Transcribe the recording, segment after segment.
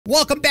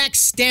Welcome back,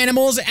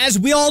 Stanimals. As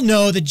we all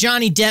know, the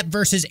Johnny Depp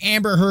versus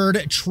Amber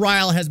Heard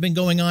trial has been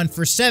going on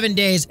for 7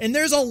 days, and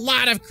there's a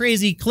lot of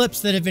crazy clips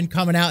that have been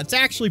coming out. It's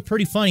actually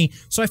pretty funny,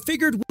 so I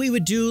figured we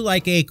would do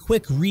like a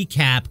quick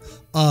recap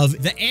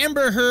of the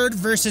Amber Heard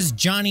versus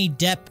Johnny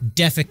Depp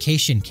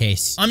defecation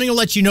case. I'm gonna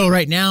let you know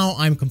right now,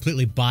 I'm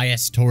completely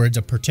biased towards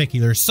a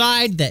particular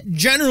side that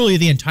generally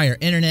the entire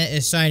internet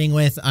is siding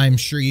with. I'm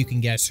sure you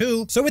can guess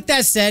who. So with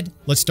that said,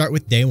 let's start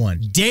with day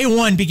one. Day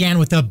one began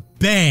with a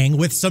bang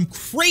with some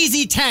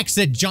crazy text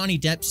that Johnny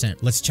Depp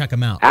sent. Let's check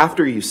them out.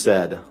 After you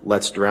said,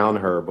 "Let's drown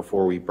her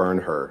before we burn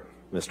her,"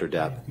 Mr.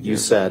 Depp, you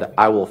said,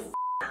 "I will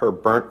her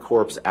burnt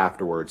corpse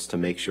afterwards to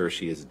make sure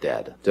she is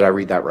dead." Did I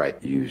read that right?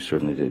 You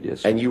certainly did,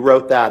 yes. And you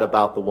wrote that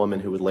about the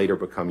woman who would later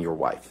become your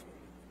wife?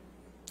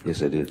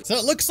 Yes, I did. So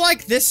it looks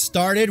like this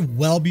started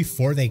well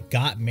before they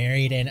got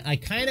married, and I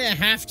kind of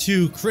have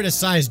to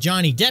criticize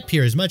Johnny Depp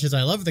here, as much as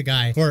I love the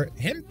guy, for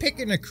him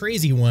picking a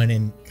crazy one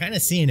and kind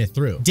of seeing it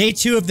through. Day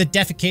two of the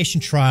defecation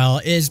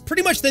trial is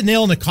pretty much the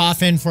nail in the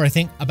coffin for, I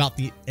think, about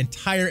the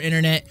entire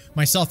internet,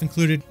 myself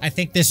included. I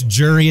think this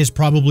jury is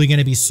probably going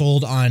to be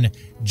sold on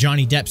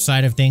Johnny Depp's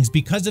side of things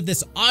because of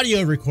this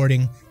audio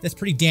recording that's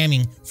pretty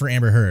damning for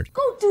Amber Heard.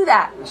 Go do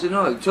that. I said,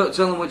 no, tell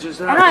him what just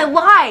happened. And I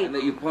lied. And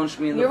that you punched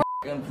me in the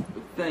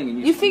thing.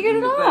 And you figured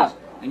it out.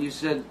 And you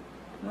said,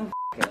 no,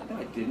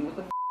 I didn't. What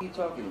the are you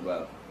talking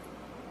about?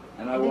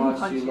 And I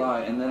watched you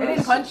lie. And then I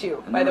didn't punch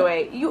you, by the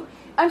way.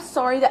 I'm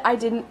sorry that I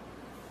didn't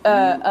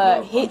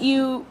hit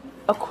you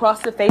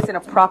across the face in a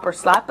proper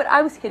slap, but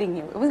I was hitting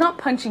you. It was not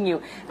punching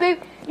you. Babe,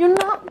 you're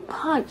not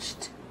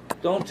punched.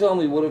 Don't tell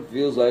me what it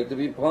feels like to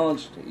be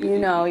punched. You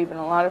know, you've been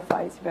in a lot of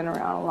fights. You've been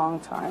around a long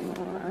time.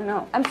 I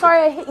know. I'm sorry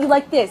I hit you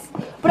like this,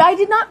 but I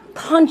did not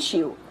punch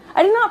you.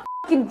 I did not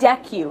fucking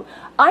deck you.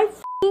 I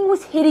fucking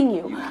was hitting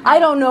you. I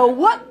don't know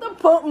what the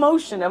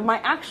motion of my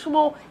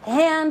actual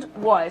hand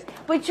was,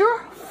 but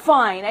you're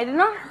fine. I did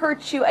not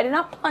hurt you. I did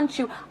not punch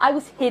you. I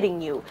was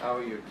hitting you. How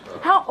are you?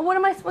 What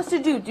am I supposed to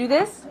do? Do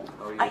this?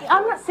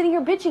 I'm not sitting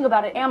here bitching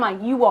about it, am I?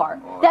 You are.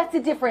 That's the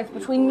difference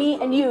between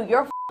me and you.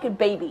 You're a fucking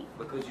baby.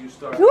 Because you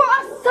started. You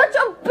are such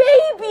a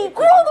baby.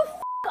 Grow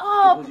the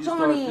up, because you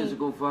Johnny. started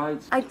physical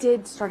fights? I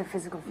did start a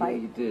physical fight.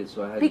 Yeah, you did,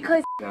 so I had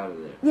because to get out of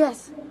there.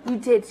 Yes, you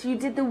did. So you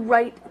did the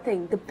right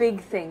thing, the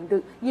big thing.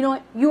 You know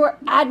what? You are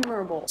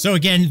admirable. So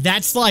again,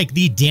 that's like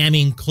the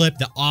damning clip,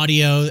 the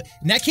audio.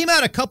 And that came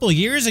out a couple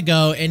years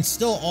ago, and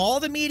still all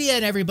the media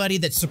and everybody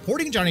that's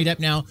supporting Johnny Depp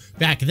now,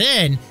 back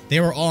then, they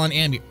were all on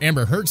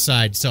Amber Heard's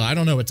side, so I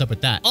don't know what's up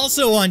with that.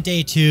 Also on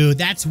day two,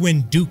 that's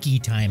when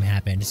Dookie time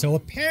happened. So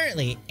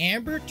apparently,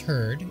 Amber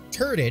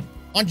turded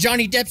on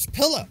Johnny Depp's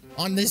pillow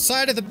on this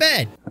side of the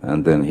bed.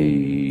 And then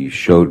he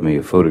showed me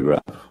a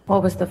photograph.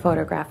 What was the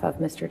photograph of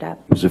Mr. Depp?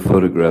 It was a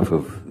photograph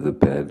of the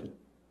bed,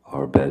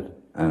 our bed,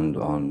 and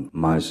on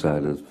my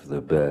side of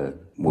the bed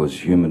was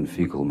human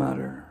fecal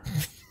matter.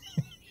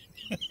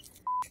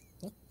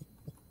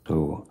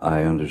 So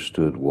I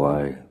understood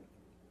why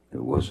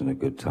it wasn't a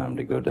good time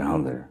to go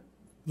down there.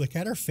 Look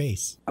at her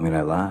face. I mean,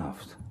 I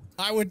laughed.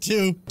 I would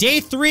too. Day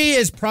three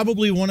is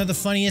probably one of the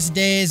funniest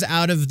days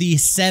out of the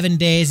 7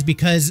 days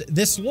because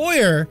this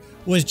lawyer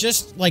was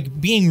just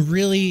like being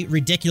really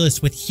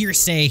ridiculous with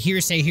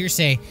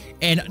hearsay,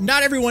 and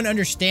not everyone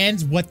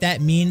understands what that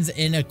means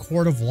in a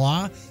court of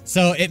law,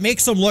 so it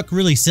makes them look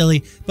really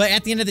silly. But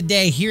at the end of the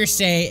day,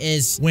 hearsay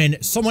is when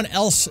someone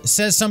else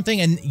says something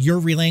and you're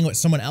relaying what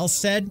someone else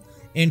said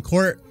in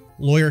court.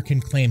 Lawyer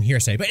can claim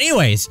hearsay. But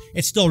anyways,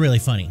 it's still really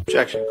funny.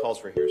 Objection calls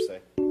for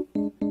hearsay.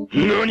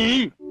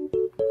 NANI?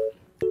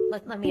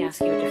 Let me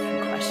ask you a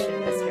different question,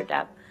 Mr.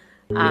 Depp.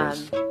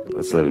 Yes.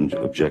 Let's let him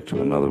object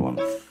to another one.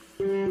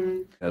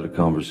 I had a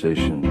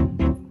conversation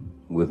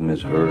with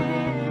Ms. Heard.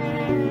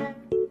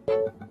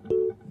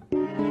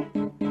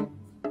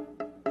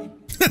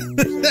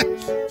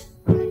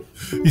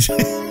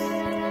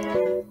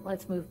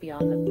 Let's move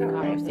beyond the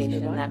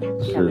conversation that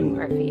Kevin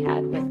Murphy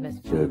had with Ms.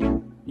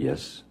 Said,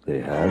 yes, they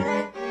had.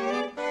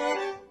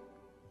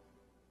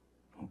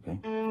 Okay.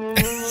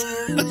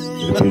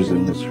 It appears that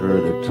Ms.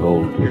 Heard had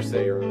told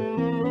Hearsay, Your Honor.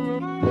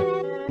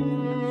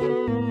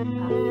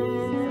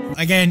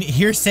 Again,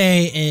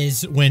 hearsay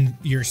is when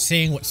you're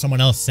saying what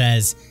someone else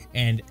says,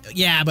 and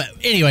yeah, but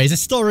anyways,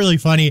 it's still really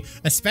funny,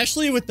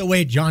 especially with the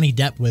way Johnny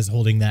Depp was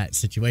holding that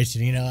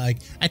situation. You know, like,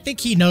 I think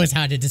he knows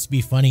how to just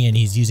be funny, and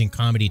he's using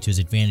comedy to his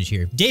advantage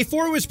here. Day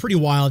four was pretty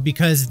wild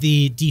because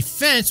the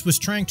defense was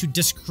trying to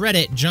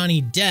discredit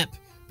Johnny Depp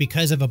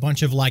because of a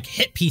bunch of like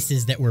hit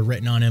pieces that were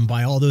written on him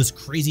by all those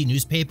crazy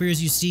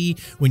newspapers you see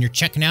when you're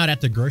checking out at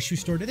the grocery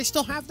store. Do they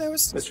still have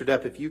those? Mr.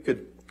 Depp, if you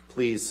could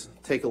please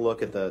take a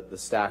look at the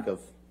stack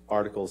of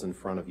articles in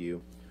front of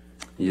you.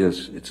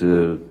 Yes, it's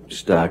a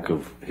stack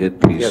of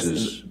hit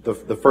pieces. Yes,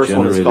 the first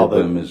one is called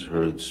the Ms.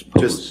 Heard's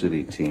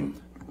publicity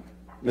team.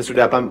 Mr.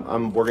 Depp,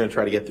 we're going to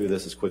try to get through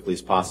this as quickly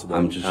as possible.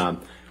 I'm just I'm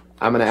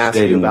going to ask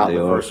you about the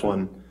first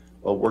one.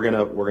 Well, we're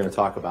going to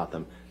talk about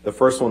them. The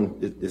first one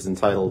is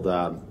entitled,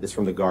 is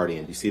from The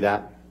Guardian. Do you see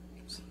that?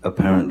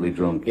 Apparently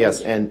drunk.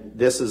 Yes, and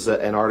this is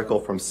an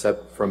article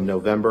from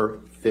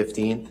November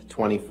 15th,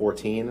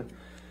 2014.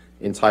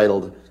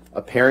 entitled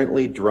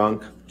Apparently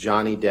Drunk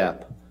Johnny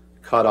Depp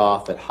Cut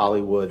Off at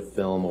Hollywood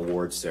Film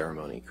Awards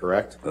Ceremony,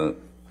 correct?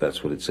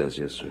 That's what it says,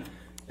 yes, sir.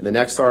 In the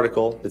next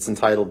article, it's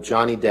entitled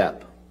Johnny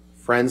Depp,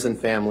 Friends and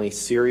Family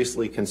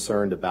Seriously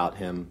Concerned About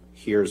Him,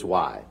 Here's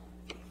Why.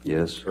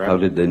 Yes. Correct? How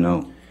did they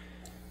know?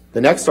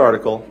 The next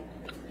article,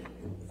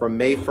 from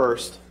May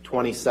 1st,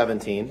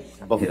 2017,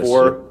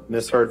 before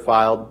Ms. Heard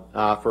filed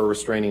for a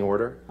restraining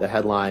order, the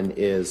headline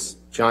is,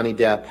 Johnny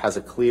Depp has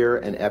a clear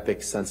and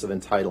epic sense of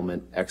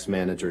entitlement,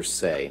 ex-managers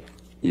say.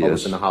 Yes.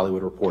 Published in the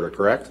Hollywood Reporter,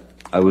 correct?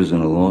 I was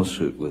in a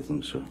lawsuit with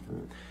them, sir.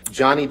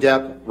 Johnny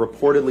Depp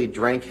reportedly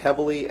drank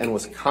heavily and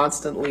was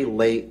constantly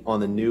late on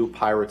the new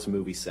Pirates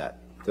movie set.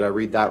 Did I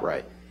read that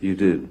right? You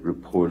did,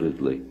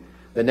 reportedly.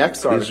 The next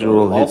These are article,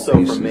 all also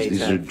hit pieces. from May These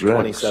 10, are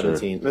drags,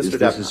 2017. sir. Mr. This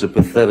Depp, is a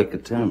pathetic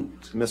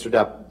attempt. Mr.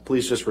 Depp,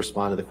 please just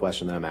respond to the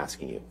question that I'm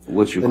asking you.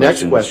 What's your The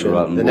question, next question,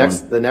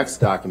 Mr. the next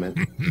document,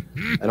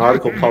 an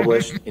article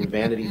published in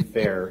Vanity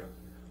Fair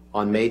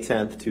on May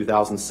 10th,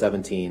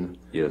 2017,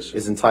 Yes.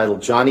 is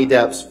entitled Johnny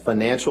Depp's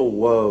Financial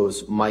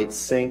Woes Might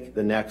Sink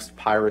the Next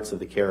Pirates of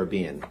the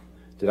Caribbean.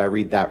 Did I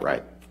read that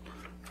right?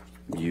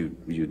 You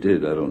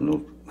did. I don't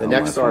know The how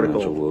next my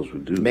article, financial woes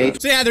would do May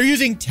that. So yeah, they're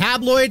using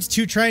tabloids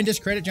to try and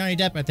discredit Johnny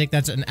Depp. I think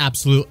that's an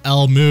absolute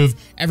L move.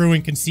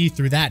 Everyone can see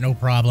through that, no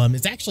problem.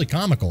 It's actually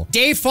comical.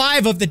 Day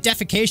 5 of the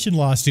defecation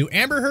lawsuit,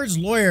 Amber Heard's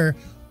lawyer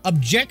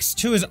objects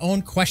to his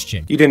own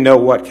question. You didn't know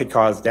what could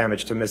cause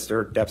damage to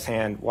Mr. Depp's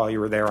hand while you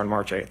were there on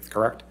March 8th,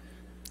 correct?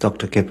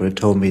 Dr. Kipper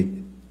told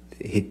me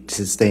he'd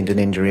sustained an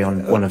injury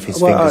on one of his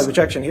fingers.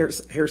 Objection,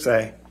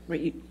 hearsay.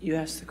 Wait, you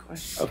asked the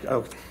question.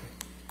 Oh,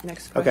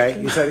 Next question.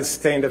 okay. You said he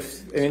sustained an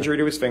injury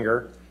to his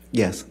finger,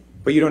 Yes,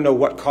 but you don't know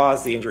what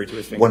caused the injury to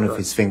his finger. one of correct?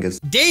 his fingers.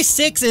 Day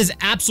 6 is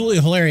absolutely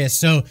hilarious.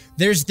 So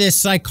there's this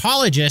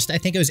psychologist, I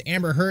think it was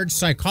Amber Heard's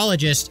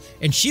psychologist,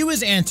 and she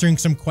was answering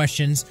some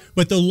questions,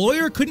 but the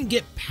lawyer couldn't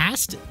get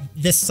past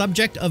the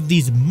subject of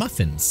these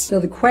muffins. So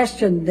the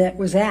question that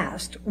was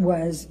asked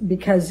was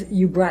because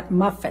you brought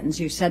muffins,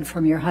 you said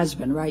from your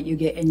husband, right? You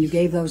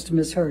gave those to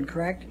Ms. Heard,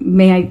 correct?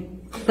 May I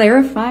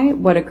clarify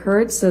what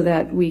occurred so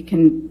that we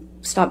can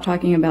stop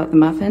talking about the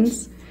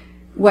muffins?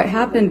 What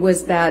happened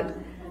was that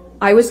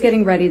I was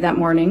getting ready that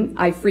morning.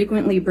 I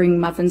frequently bring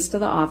muffins to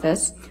the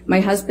office. My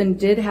husband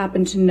did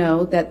happen to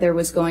know that there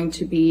was going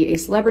to be a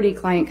celebrity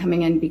client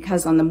coming in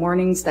because on the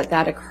mornings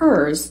that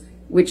occurs,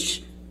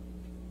 which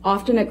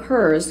often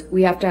occurs,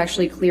 we have to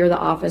actually clear the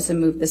office and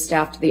move the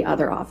staff to the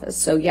other office.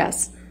 So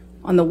yes,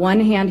 on the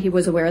one hand, he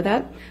was aware of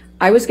that.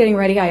 I was getting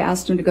ready. I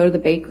asked him to go to the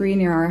bakery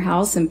near our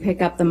house and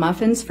pick up the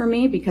muffins for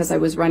me because I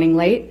was running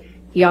late.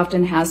 He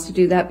often has to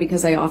do that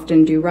because I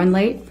often do run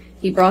late.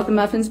 He brought the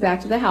muffins back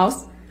to the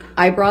house.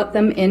 I brought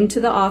them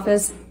into the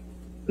office.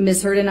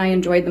 Ms. Heard and I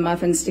enjoyed the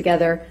muffins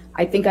together.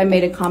 I think I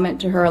made a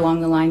comment to her along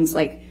the lines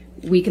like,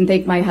 we can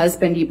thank my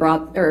husband.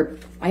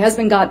 My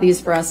husband got these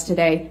for us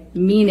today,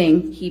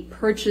 meaning he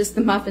purchased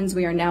the muffins.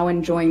 We are now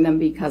enjoying them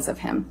because of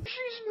him.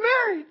 She's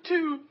married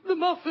to the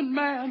Muffin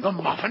Man. The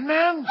Muffin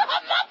Man? The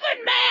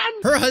Muffin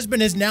Man! Her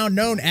husband is now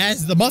known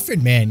as the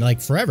Muffin Man,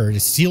 like forever. It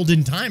is sealed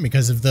in time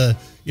because of the,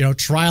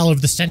 trial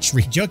of the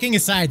century. Joking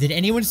aside, did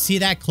anyone see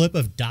that clip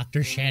of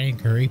Dr. Shannon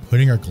Curry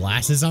putting her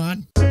glasses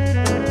on?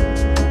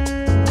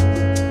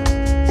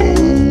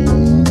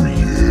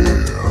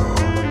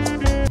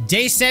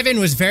 Day 7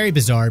 was very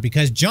bizarre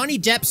because Johnny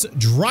Depp's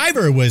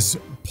driver was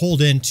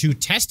pulled in to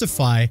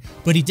testify,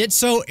 but he did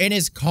so in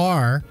his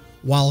car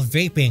while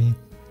vaping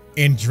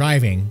and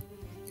driving.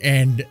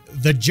 And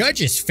the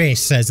judge's face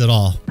says it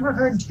all. Ever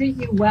heard treat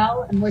you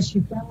well, and was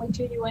she friendly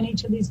to you in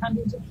each of these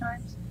hundreds of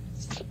times?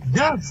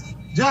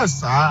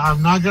 Yes.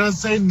 I'm not going to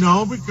say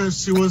no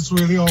because she was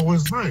really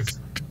always nice.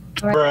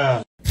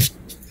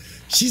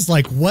 She's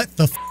like, what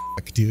the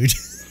fuck, dude?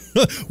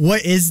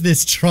 What is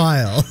this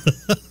trial?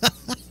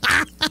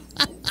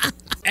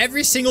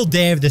 Every single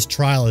day of this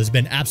trial has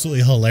been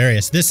absolutely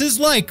hilarious. This is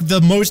like the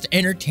most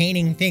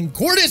entertaining thing.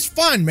 Court is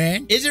fun,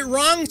 man. Is it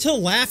wrong to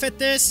laugh at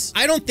this?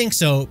 I don't think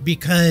so,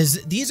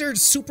 because these are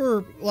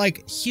super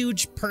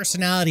huge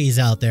personalities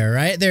out there,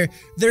 right? They're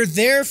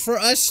there for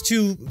us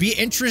to be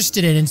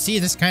interested in and see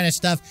this kind of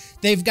stuff.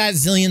 They've got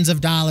zillions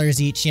of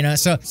dollars each,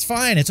 so it's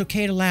fine. It's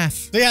okay to laugh.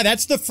 So yeah,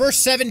 that's the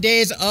first 7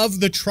 days of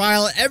the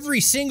trial.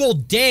 Every single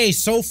day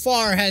so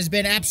far has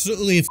been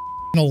absolutely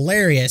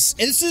hilarious.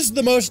 This is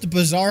the most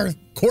bizarre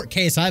court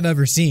case I've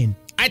ever seen.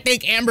 I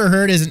think Amber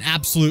Heard is an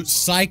absolute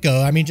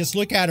psycho. I mean, just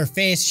look at her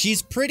face.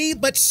 She's pretty,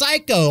 but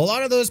psycho. A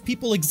lot of those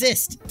people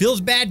exist.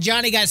 Feels bad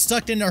Johnny got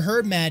sucked into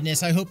her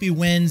madness. I hope he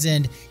wins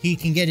and he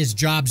can get his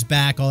jobs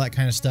back, all that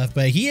kind of stuff.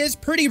 But he is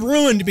pretty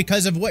ruined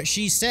because of what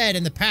she said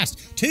in the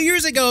past. 2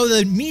 years ago,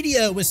 the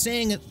media was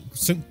saying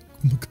some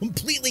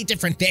completely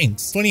different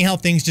things. Funny how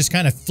things just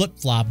kind of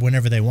flip-flop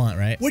whenever they want,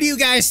 right? What do you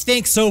guys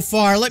think so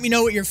far? Let me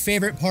know what your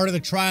favorite part of the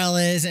trial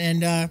is.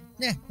 And yeah,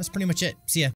 that's pretty much it. See ya.